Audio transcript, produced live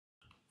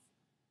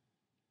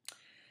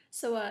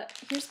So,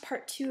 here's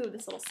part 2 of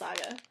this little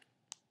saga.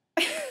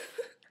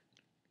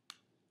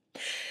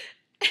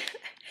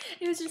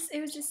 It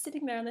was just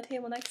sitting there on the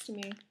table next to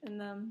me,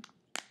 and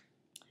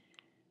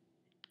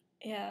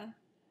yeah,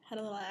 had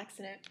a little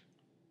accident.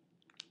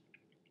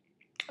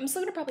 I'm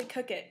still gonna probably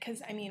cook it,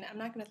 cause I mean, I'm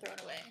not gonna throw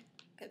it away,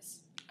 cause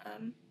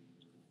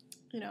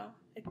you know,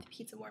 the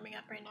pizza warming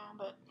up right now,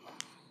 but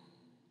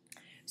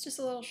it's just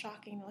a little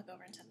shocking to look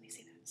over and suddenly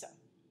see that. So,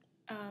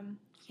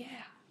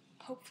 yeah,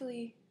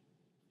 hopefully,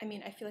 I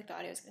mean, I feel like the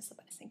audio is gonna slip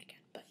out of sync again,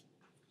 but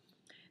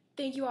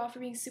thank you all for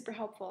being super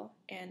helpful,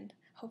 and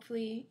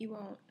hopefully you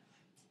won't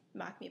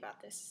mock me about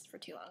this for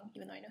too long,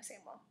 even though I know Sam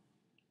will.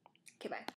 Okay, bye.